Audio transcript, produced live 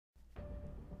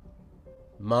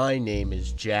My name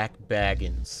is Jack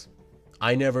Baggins.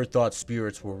 I never thought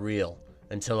spirits were real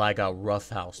until I got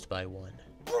roughhoused by one.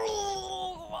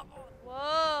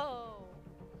 Whoa.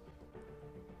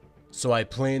 So I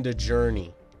planned a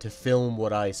journey to film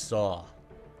what I saw.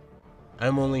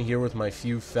 I'm only here with my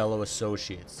few fellow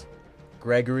associates,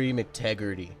 Gregory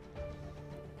McTaggarty,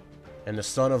 and the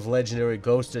son of legendary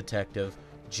ghost detective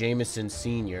Jameson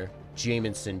Sr.,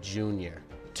 Jameson Jr.,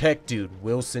 tech dude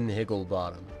Wilson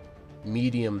Higglebottom,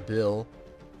 medium Bill,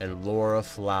 and Laura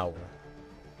Flower,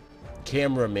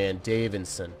 cameraman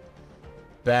Davidson,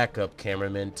 backup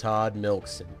cameraman Todd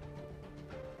Milkson.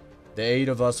 The 8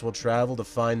 of us will travel to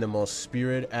find the most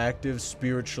spirit-active,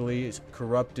 spiritually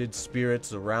corrupted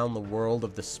spirits around the world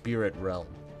of the spirit realm.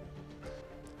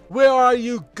 Where are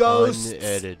you, ghosts?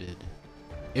 Unedited.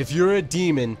 If you're a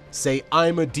demon, say,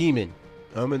 I'm a demon.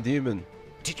 I'm a demon.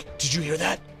 Did you hear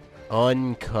that?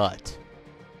 Uncut.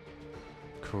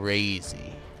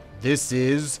 Crazy. This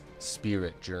is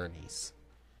Spirit Journeys.